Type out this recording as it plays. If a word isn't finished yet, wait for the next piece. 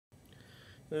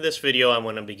In this video, I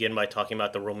want to begin by talking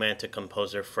about the Romantic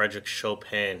composer Frédéric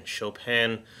Chopin.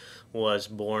 Chopin was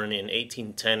born in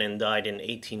 1810 and died in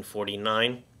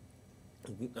 1849.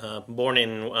 Born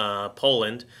in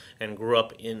Poland and grew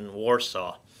up in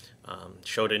Warsaw.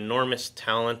 Showed enormous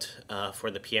talent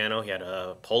for the piano. He had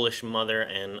a Polish mother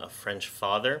and a French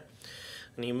father.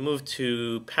 And he moved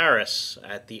to Paris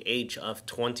at the age of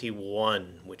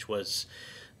 21, which was,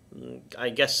 I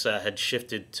guess, had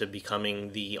shifted to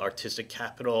becoming the artistic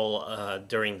capital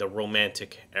during the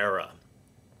Romantic era.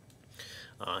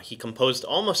 He composed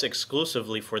almost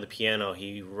exclusively for the piano.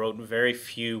 He wrote very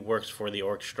few works for the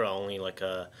orchestra, only like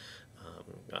a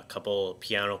couple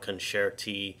piano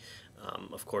concerti.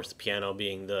 Of course, the piano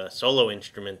being the solo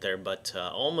instrument there, but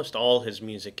almost all his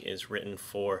music is written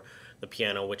for the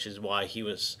piano, which is why he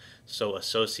was so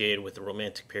associated with the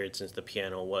Romantic period, since the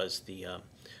piano was the,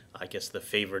 I guess, the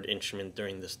favored instrument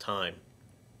during this time.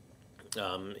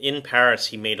 In Paris,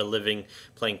 he made a living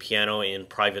playing piano in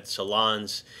private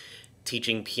salons,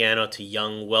 teaching piano to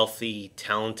young, wealthy,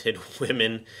 talented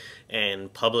women,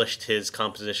 and published his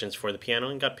compositions for the piano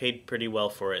and got paid pretty well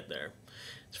for it there.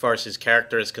 As far as his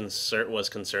character was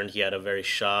concerned, he had a very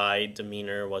shy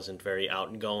demeanor, wasn't very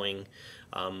outgoing,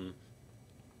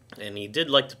 and he did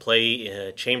like to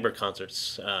play chamber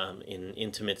concerts in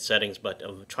intimate settings,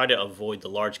 but try to avoid the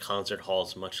large concert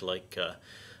halls, much like,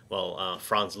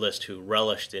 Franz Liszt, who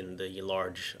relished in the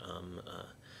large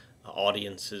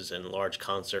audiences and large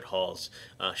concert halls.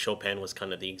 Chopin was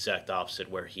kind of the exact opposite,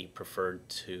 where he preferred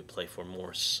to play for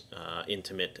more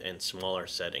intimate and smaller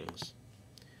settings.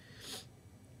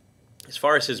 As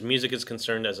far as his music is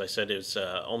concerned, as I said, it was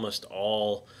almost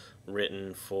all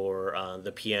written for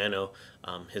the piano.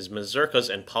 His mazurkas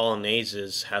and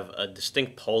polonaises have a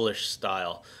distinct Polish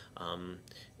style,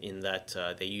 in that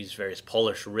they use various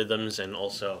Polish rhythms, and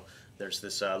also there's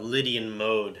this Lydian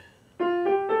mode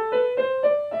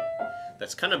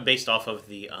that's kind of based off of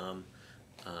the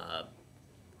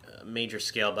major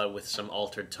scale, but with some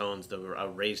altered tones that were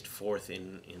raised fourth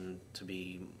in to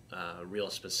be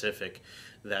real specific,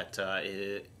 that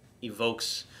it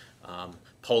evokes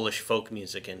Polish folk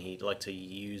music, and he'd like to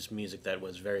use music that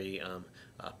was very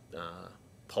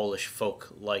Polish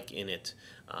folk-like in it,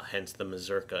 hence the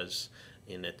mazurkas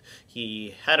in it.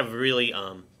 He had a really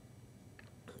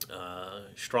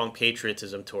strong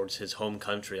patriotism towards his home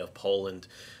country of Poland.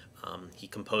 He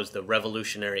composed the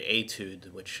Revolutionary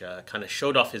Etude, which kind of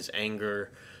showed off his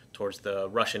anger towards the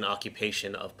Russian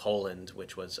occupation of Poland,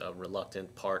 which was a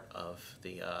reluctant part of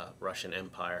the Russian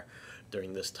Empire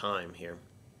during this time here.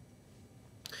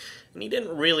 And he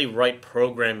didn't really write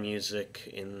program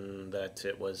music in that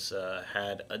it was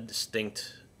had a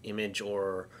distinct image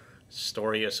or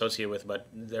story associated with, but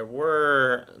there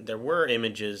were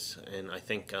images, and I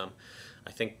think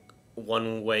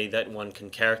one way that one can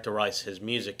characterize his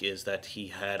music is that he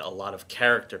had a lot of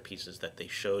character pieces, that they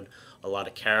showed a lot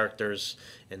of characters,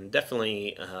 and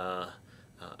definitely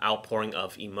outpouring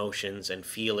of emotions and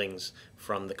feelings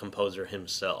from the composer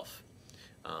himself.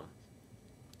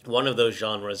 One of those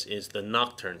genres is the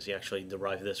nocturnes. He actually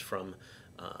derived this from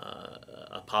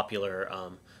a popular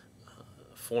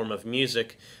form of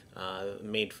music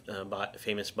made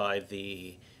famous by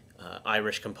the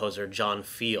Irish composer John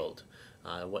Field.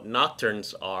 What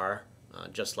nocturnes are,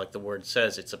 just like the word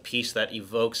says, it's a piece that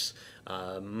evokes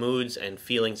moods and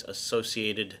feelings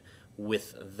associated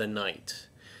with the night.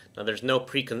 Now, there's no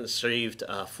preconceived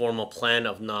formal plan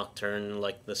of nocturne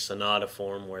like the sonata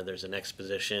form, where there's an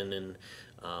exposition and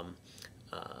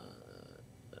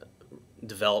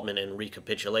development and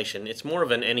recapitulation. It's more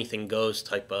of an anything goes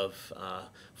type of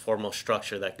formal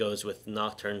structure that goes with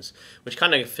nocturnes, which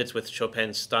kind of fits with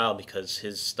Chopin's style, because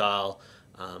his style,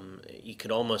 you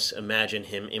could almost imagine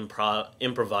him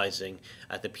improvising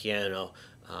at the piano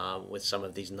with some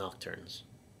of these nocturnes.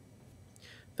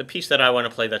 The piece that I want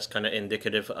to play that's kind of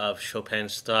indicative of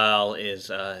Chopin's style is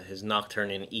his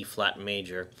Nocturne in E-flat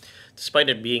major. Despite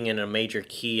it being in a major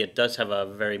key, it does have a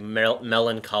very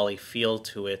melancholy feel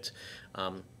to it.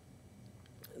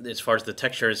 As far as the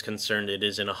texture is concerned, it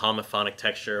is in a homophonic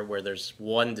texture, where there's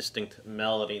one distinct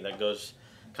melody that goes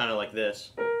kind of like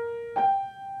this.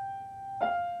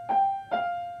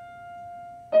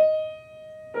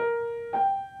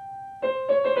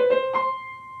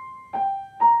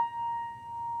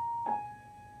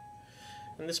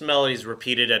 And this melody is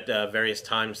repeated at various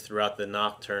times throughout the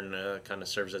nocturne, kind of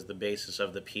serves as the basis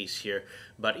of the piece here.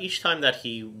 But each time that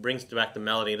he brings back the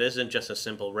melody, it isn't just a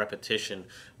simple repetition.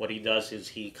 What he does is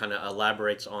he kind of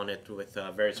elaborates on it with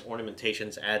various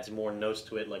ornamentations, adds more notes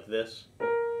to it like this.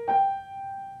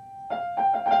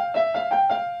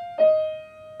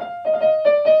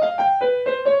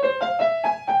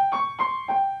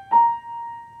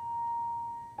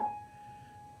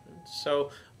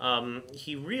 So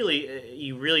you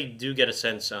really do get a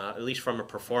sense, at least from a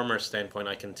performer standpoint,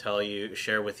 I can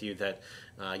share with you that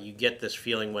you get this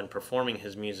feeling when performing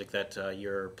his music that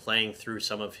you're playing through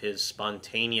some of his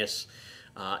spontaneous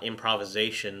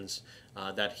improvisations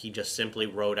that he just simply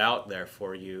wrote out there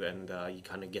for you, and you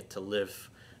kind of get to live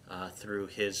through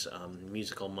his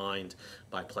musical mind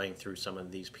by playing through some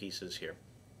of these pieces here.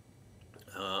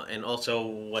 And also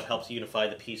what helps unify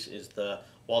the piece is the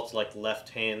waltz-like left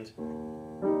hand.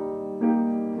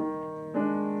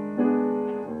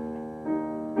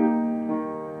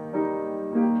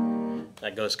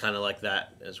 That goes kind of like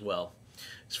that as well.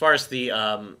 As far as the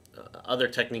other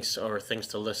techniques or things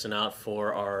to listen out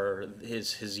for are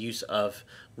his use of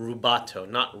rubato,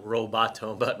 not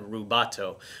robato, but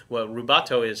rubato. What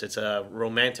rubato is, it's a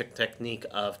romantic technique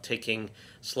of taking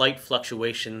slight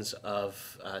fluctuations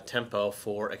of tempo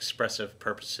for expressive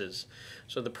purposes.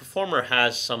 So the performer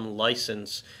has some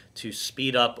license to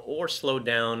speed up or slow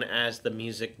down as the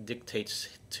music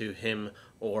dictates to him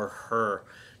or her,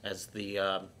 as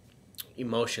the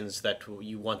emotions that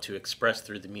you want to express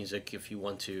through the music. If you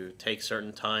want to take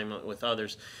certain time with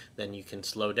others, then you can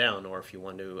slow down, or if you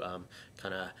want to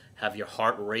kind of have your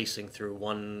heart racing through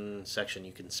one section,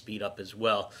 you can speed up as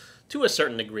well to a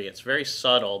certain degree. It's very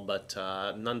subtle, but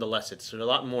nonetheless it's a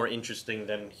lot more interesting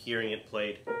than hearing it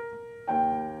played.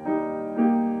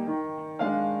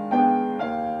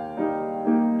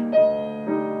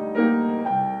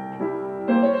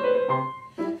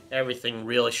 Everything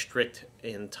really strict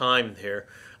in time there.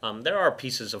 There are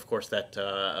pieces, of course, that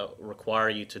require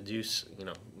you to do,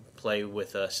 play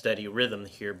with a steady rhythm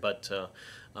here, but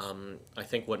I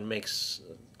think what makes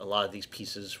a lot of these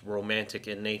pieces romantic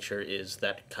in nature is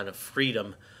that kind of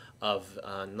freedom of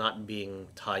not being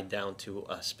tied down to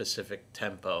a specific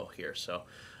tempo here. So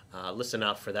listen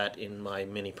out for that in my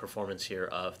mini performance here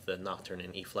of the Nocturne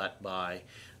in E-flat by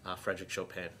Frédéric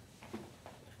Chopin.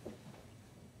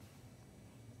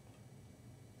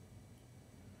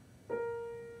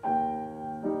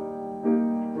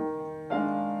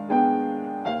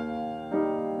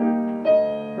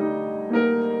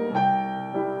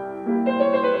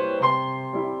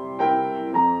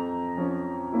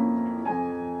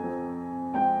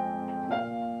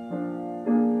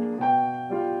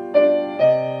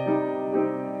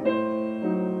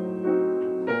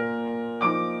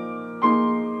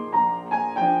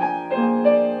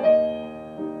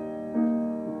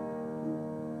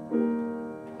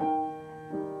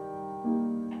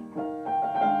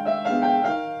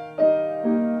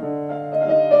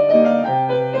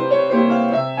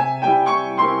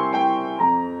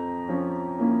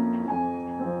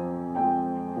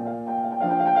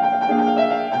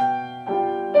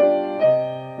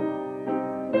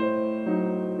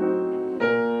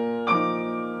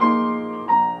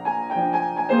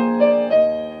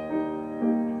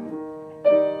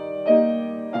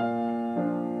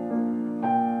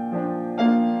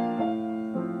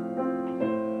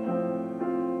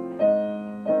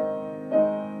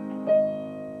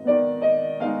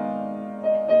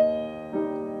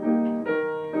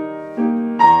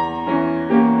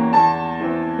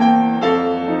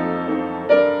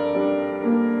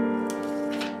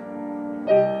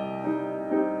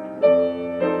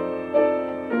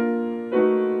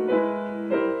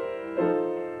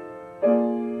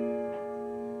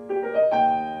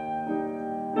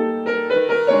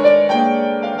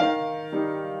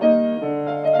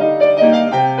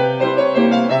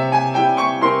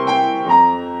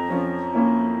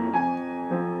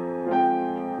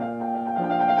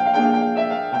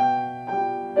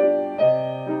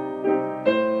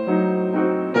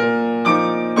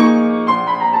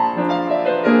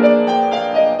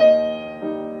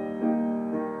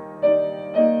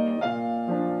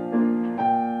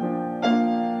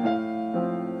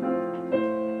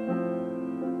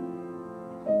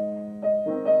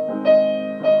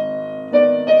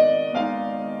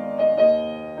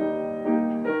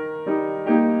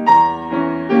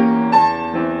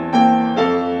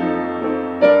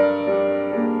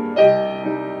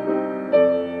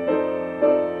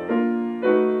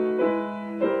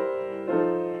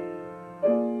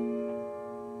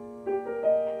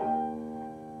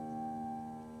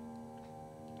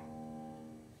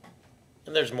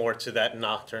 And there's more to that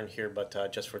nocturne here,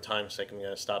 but just for time's sake, I'm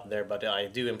going to stop there. But I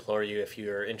do implore you, if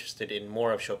you're interested in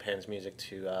more of Chopin's music,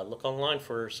 to look online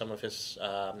for some of his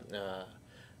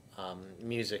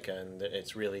music, and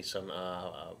it's really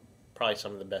probably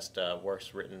some of the best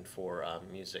works written for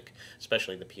music,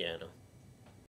 especially the piano.